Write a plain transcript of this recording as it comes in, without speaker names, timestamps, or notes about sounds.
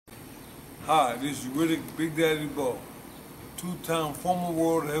Hi, this is Riddick Big Daddy Bowe, two-time former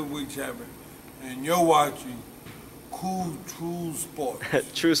world heavyweight champion, and you're watching Cool True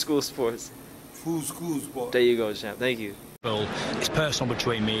Sports. True School Sports. True School Sports. There you go, champ. Thank you. Well, it's personal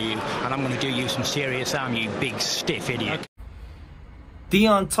between me and you, and I'm going to do you some serious harm, you big stiff idiot. The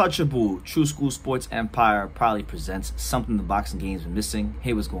untouchable True School Sports Empire proudly presents something the boxing game's been missing.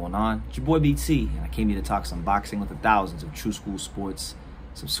 Hey, what's going on? It's your boy BT, and I came here to talk some boxing with the thousands of True School Sports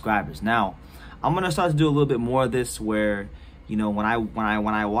subscribers. Now, I'm gonna start to do a little bit more of this, where you know when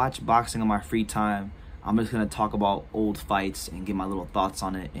I watch boxing on my free time, I'm just gonna talk about old fights and give my little thoughts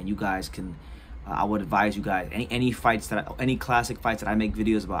on it, and you guys can. I would advise you guys any classic fights that I make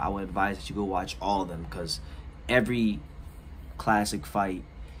videos about. I would advise that you go watch all of them, because every classic fight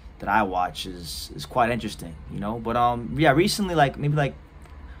that I watch is quite interesting, you know. But yeah, recently, maybe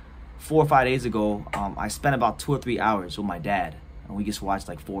 4 or 5 days ago, I spent about 2 or 3 hours with my dad, and we just watched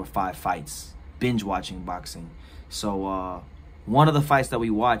like 4 or 5 fights, binge watching boxing. So one of the fights that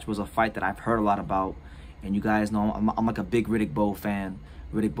we watched was a fight that I've heard a lot about, and you guys know I'm like a big Riddick Bowe fan.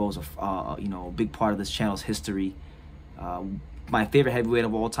 Riddick Bowe's a big part of this channel's history. My favorite heavyweight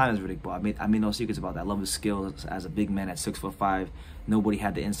of all time is Riddick Bowe. I made no secrets about that. I love his skills as a big man at 6'5". Nobody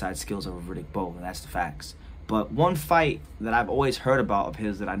had the inside skills of Riddick Bowe, and that's the facts. But one fight that I've always heard about of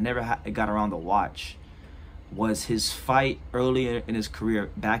his that I never got around to watch was his fight earlier in his career,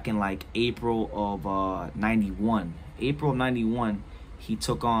 back in like April of '91. April of '91, he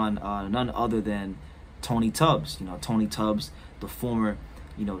took on none other than Tony Tubbs. You know, Tony Tubbs, the former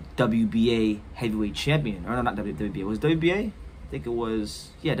WBA heavyweight champion. Or no, not WBA. It was WBA? I think it was,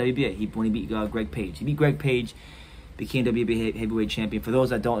 yeah, WBA. When he beat Greg Page. He beat Greg Page, became WBA heavyweight champion. For those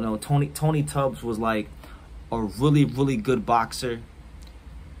that don't know, Tony Tubbs was like a really, really good boxer.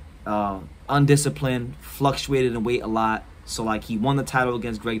 Undisciplined, fluctuated in weight a lot. So like he won the title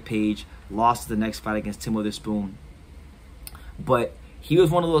against Greg Page, lost the next fight against Tim Witherspoon. But he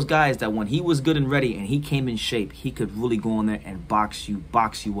was one of those guys that when he was good and ready and he came in shape, he could really go in there and box you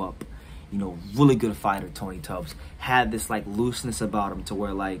up. You know, really good fighter. Tony Tubbs had this like looseness about him, to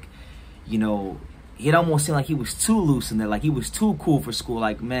where like, you know, it almost seemed like he was too loose in there, like he was too cool for school.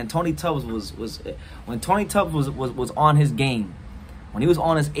 Like, man, Tony Tubbs was when Tony Tubbs was on his game, when he was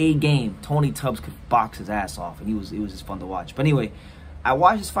on his A game, Tony Tubbs could box his ass off, and it was just fun to watch. But anyway, I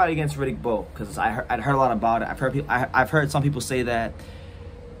watched this fight against Riddick Bowe because I'd heard a lot about it. I've heard some people say that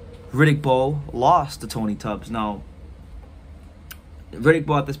Riddick Bowe lost to Tony Tubbs. Now, Riddick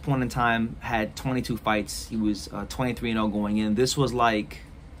Bowe at this point in time had 22 fights. He was 23-0 going in. This was like,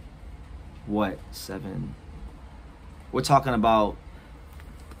 what, 7? We're talking about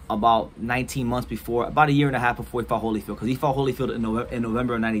 19 months before, about a year and a half before he fought Holyfield, because he fought Holyfield in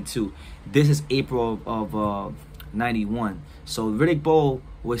November of '92. This is April of '91. So Riddick Bowe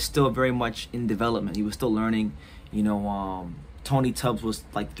was still very much in development. He was still learning. You know, Tony Tubbs was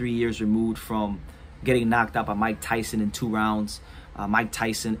like 3 years removed from getting knocked out by Mike Tyson in 2 rounds. Mike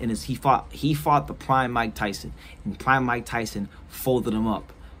Tyson, he fought the prime Mike Tyson, and prime Mike Tyson folded him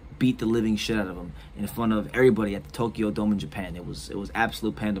up, beat the living shit out of him in front of everybody at the Tokyo Dome in Japan. It was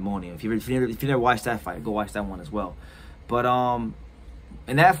absolute pandemonium. If you never watched that fight, go watch that one as well. But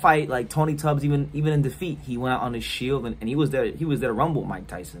in that fight, like Tony Tubbs, even in defeat, he went out on his shield, and he was there to rumble Mike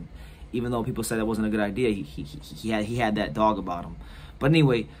Tyson, even though people said that wasn't a good idea. He had that dog about him. But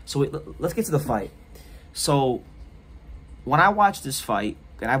anyway, so let's get to the fight. So when I watched this fight,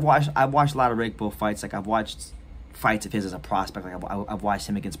 and I've watched a lot of Riddick Bowe fights. Like I've watched fights of his as a prospect. Like I've watched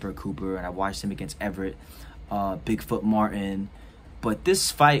him against Burt Cooper, and I watched him against Everett, Bigfoot Martin. But this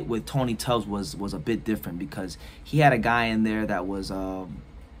fight with Tony Tubbs was a bit different, because he had a guy in there that was an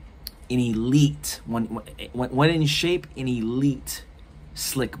elite, when in shape, an elite,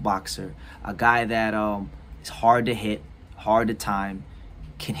 slick boxer. A guy that is hard to hit, hard to time,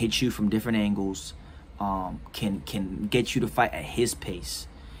 can hit you from different angles, can get you to fight at his pace.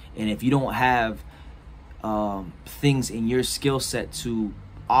 And if you don't have things in your skill set to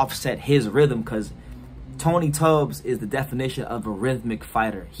offset his rhythm, because Tony Tubbs is the definition of a rhythmic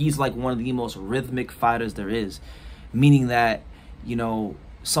fighter. He's like one of the most rhythmic fighters there is, meaning that, you know,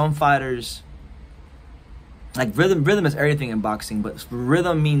 some fighters, like rhythm is everything in boxing, but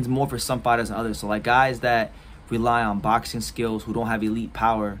rhythm means more for some fighters than others. So like guys that rely on boxing skills, who don't have elite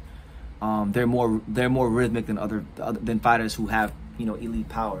power, they're more rhythmic than fighters who have, you know, elite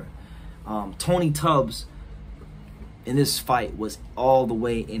power. Tony Tubbs in this fight was all the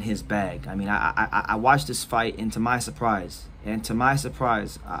way in his bag. I mean, I watched this fight, and to my surprise,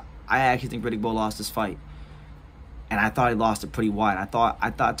 I actually think Riddick Bowe lost this fight, and I thought he lost it pretty wide. I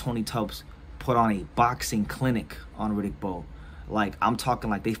thought Tony Tubbs put on a boxing clinic on Riddick Bowe. Like, I'm talking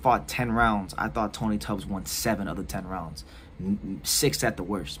like they fought 10 rounds. I thought Tony Tubbs won 7 of the 10 rounds. 6 at the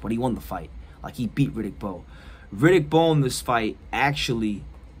worst, but he won the fight. Like, he beat Riddick Bowe. Riddick Bowe in this fight actually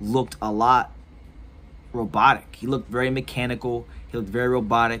looked a lot robotic. He looked very mechanical. He looked very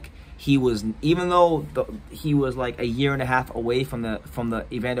robotic. He was, even though he was like a year and a half away from the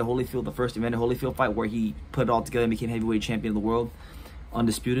Evander Holyfield, the first Evander Holyfield fight where he put it all together and became heavyweight champion of the world,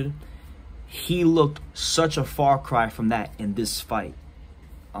 undisputed. He looked such a far cry from that in this fight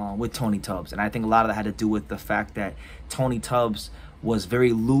with Tony Tubbs. And I think a lot of that had to do with the fact that Tony Tubbs was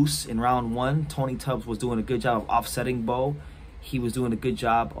very loose in round 1. Tony Tubbs was doing a good job of offsetting Bowe. He was doing a good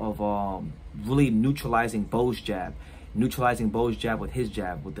job of really neutralizing Bowe's jab. Neutralizing Bowe's jab with his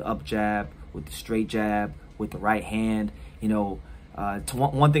jab, with the up jab, with the straight jab, with the right hand. You know,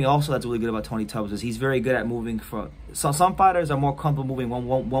 one thing also that's really good about Tony Tubbs is he's very good at moving. Some fighters are more comfortable moving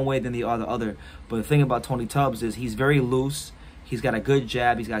one way than the other. But the thing about Tony Tubbs is he's very loose. He's got a good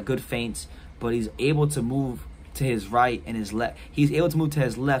jab. He's got good feints, but he's able to move to his right and his left. He's able to move to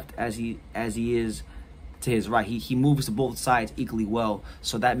his left as he is to his right. He moves to both sides equally well.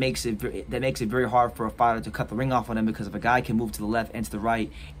 So that makes it very hard for a fighter to cut the ring off on him, because if a guy can move to the left and to the right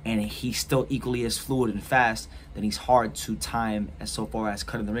and he's still equally as fluid and fast, then he's hard to time as so far as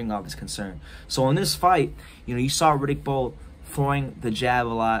cutting the ring off is concerned. So in this fight, you know, you saw Riddick Bowe throwing the jab a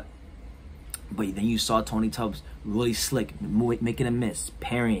lot, but then you saw Tony Tubbs really slick, making a miss,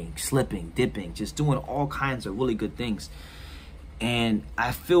 parrying, slipping, dipping, just doing all kinds of really good things. And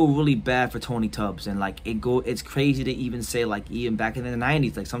I feel really bad for Tony Tubbs. And like it's crazy to even say, like, even back in the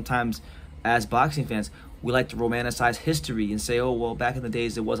 90s, like sometimes as boxing fans, we like to romanticize history and say, oh, well, back in the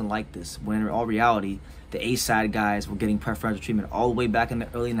days it wasn't like this. When in all reality, the A-side guys were getting preferential treatment all the way back in the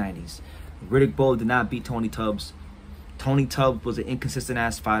early 90s. Riddick Bowe did not beat Tony Tubbs. Tony Tubbs was an inconsistent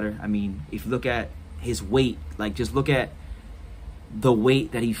ass fighter. I mean, if you look at his weight, like just look at the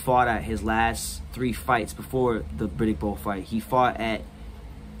weight that he fought at his last 3 fights before the Riddick Bowe fight. He fought at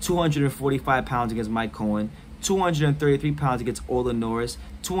 245 pounds against Mike Cohen, 233 pounds against Orla Norris,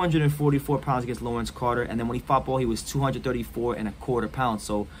 244 pounds against Lawrence Carter, and then when he fought Bowe, he was 234.25 pounds.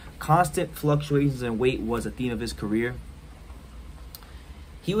 So constant fluctuations in weight was a theme of his career.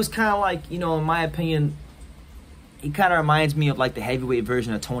 He was kind of like, you know, in my opinion, he kind of reminds me of like the heavyweight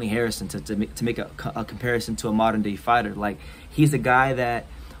version of Tony Harrison, to make a comparison to a modern day fighter. Like, he's a guy that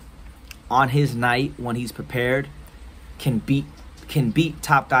on his night, when he's prepared, can beat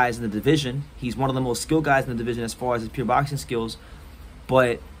top guys in the division. He's one of the most skilled guys in the division as far as his pure boxing skills,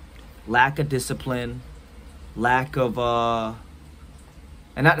 but lack of discipline, lack of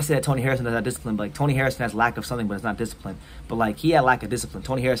and not to say that Tony Harrison doesn't have discipline, but like Tony Harrison has lack of something, but it's not discipline. But like he had lack of discipline.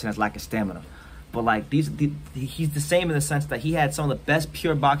 Tony Harrison has lack of stamina. But like he's the same in the sense that he had some of the best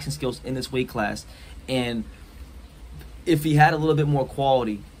pure boxing skills in this weight class, and if he had a little bit more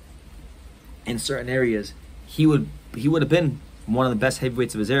quality in certain areas, he would have been one of the best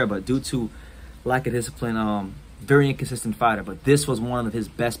heavyweights of his era. But due to lack of discipline, very inconsistent fighter. But this was one of his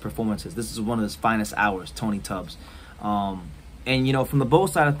best performances. This is one of his finest hours, Tony Tubbs. And you know, from the Bowe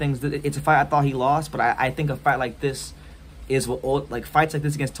side of things, it's a fight I thought he lost, but I think a fight like this is what, like, fights like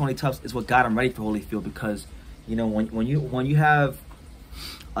this against Tony Tubbs is what got him ready for Holyfield, because you know, when you have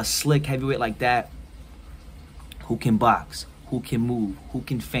a slick heavyweight like that, who can box, who can move, who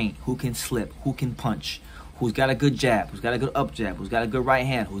can feint, who can slip, who can punch, who's got a good jab, who's got a good up jab, who's got a good right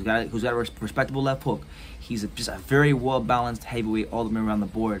hand, who's got a respectable left hook. He's just a very well balanced heavyweight all the way around the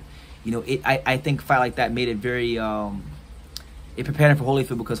board. You know, I think a fight like that made it very it prepared him for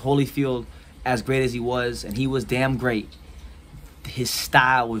Holyfield, because Holyfield, as great as he was, and he was damn great, his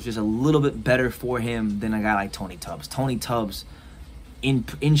style was just a little bit better for him than a guy like Tony Tubbs. Tony Tubbs,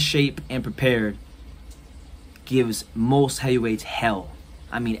 in shape and prepared, gives most heavyweights hell.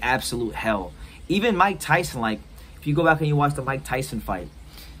 I mean, absolute hell. Even Mike Tyson, like, if you go back and you watch the Mike Tyson fight,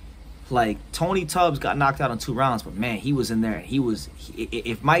 like, Tony Tubbs got knocked out in 2 rounds, but man, he was in there.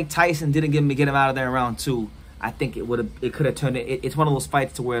 If Mike Tyson didn't get him out of there in round 2, I think it could have turned it. It's one of those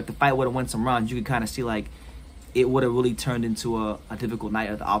fights to where if the fight would have won some rounds, you could kind of see like it would have really turned into a difficult night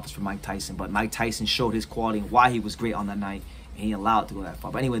at the office for Mike Tyson. But Mike Tyson showed his quality and why he was great on that night, and he allowed it to go that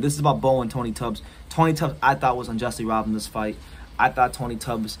far. But anyway, this is about Bowe and Tony Tubbs. Tony Tubbs, I thought, was unjustly robbed in this fight. I thought Tony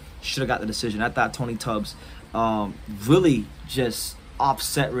Tubbs should have got the decision. I thought Tony Tubbs really just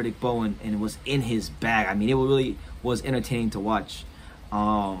offset Riddick Bowe and was in his bag. I mean, it really was entertaining to watch.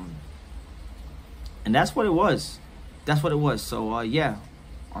 And that's what it was. That's what it was. So, yeah,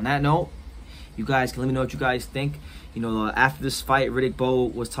 on that note, you guys can let me know what you guys think. You know, after this fight, Riddick Bowe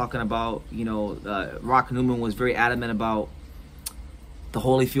was talking about, you know, Rock Newman was very adamant about the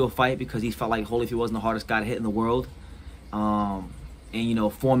Holyfield fight because he felt like Holyfield wasn't the hardest guy to hit in the world. And, you know,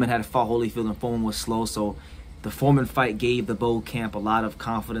 Foreman had fought Holyfield, and Foreman was slow. So the Foreman fight gave the Bowe camp a lot of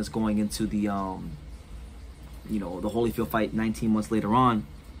confidence going into the, you know, the Holyfield fight 19 months later on.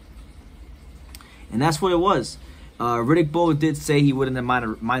 And that's what it was. Riddick Bowe did say he wouldn't have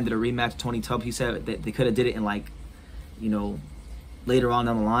minded a rematch with Tony Tubbs. He said that they could have did it in, like, you know, later on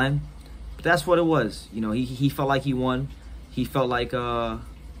down the line. But that's what it was. You know, he felt like he won. He felt like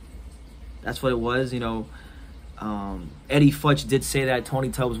that's what it was, you know. Eddie Futch did say that Tony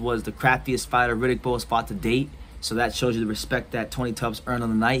Tubbs was the craftiest fighter Riddick Bowe fought to date. So that shows you the respect that Tony Tubbs earned on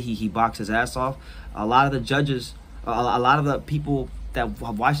the night. He boxed his ass off. A lot of the judges, a lot of the people that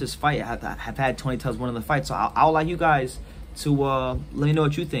have watched this fight have had Tony Tubbs winning the fight. So I would like you guys to let me know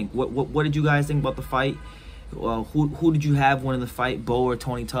what you think. What did you guys think about the fight? Who did you have winning the fight, Bowe or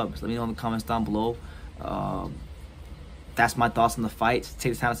Tony Tubbs? Let me know in the comments down below. That's my thoughts on the fight.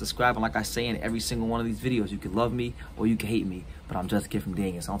 Take the time to subscribe, and like I say in every single one of these videos, you can love me or you can hate me, but I'm just a kid from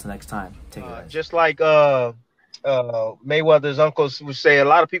Daniel. So until next time, take care. Just like Mayweather's uncles would say, a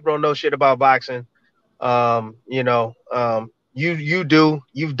lot of people don't know shit about boxing. You know, you do.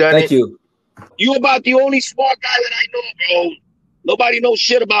 You've done it. Thank you. You about the only smart guy that I know, bro. Nobody knows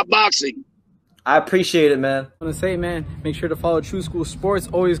shit about boxing. I appreciate it, man. I want to say, man, make sure to follow True School Sports,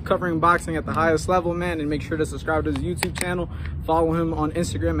 always covering boxing at the highest level, man, and make sure to subscribe to his YouTube channel. Follow him on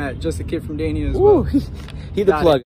Instagram at Just a Kid from Danny as well. He the plug.